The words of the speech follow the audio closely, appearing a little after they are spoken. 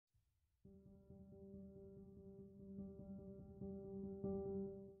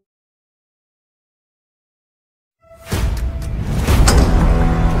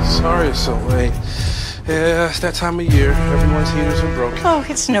So, wait. Yeah, it's that time of year. Everyone's heaters are broken. Oh,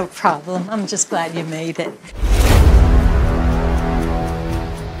 it's no problem. I'm just glad you made it.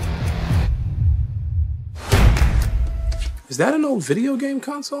 Is that an old video game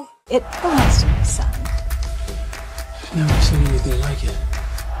console? It belongs to my son. I've never seen anything like it.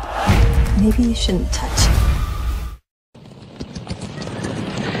 Maybe you shouldn't touch it.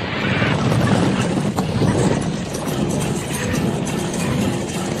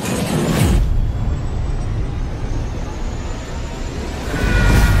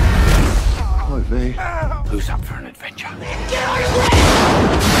 Who's up for an adventure?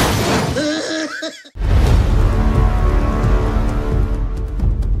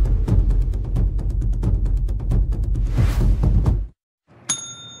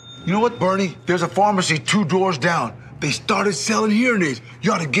 You know what, Bernie? There's a pharmacy 2 doors down. They started selling hearing aids.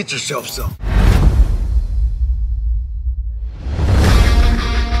 You ought to get yourself some.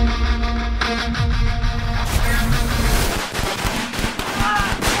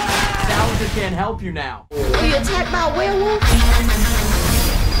 Can't help you now. Were you attacked by a werewolf?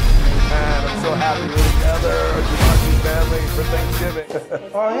 Man, I'm so happy we're together. Jumanji family for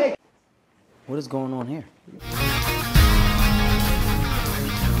Thanksgiving. Oh, hey. What is going on here?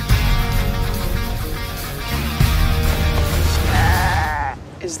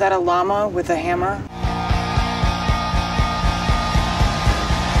 Is that a llama with a hammer?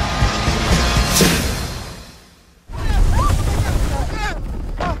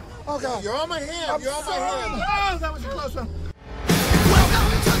 You're on my hand. You're on my hand. Oh, that was a close one. Welcome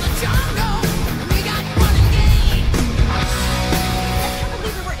to the jungle. We got fun and games. I can't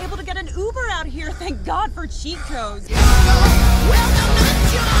believe we were able to get an Uber out here. Thank God for cheat codes. Welcome to the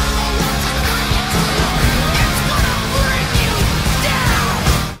jungle. It's gonna bring you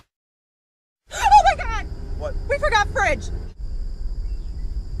down. Oh my God! What? We forgot fridge.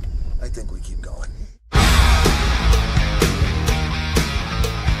 I think we keep going.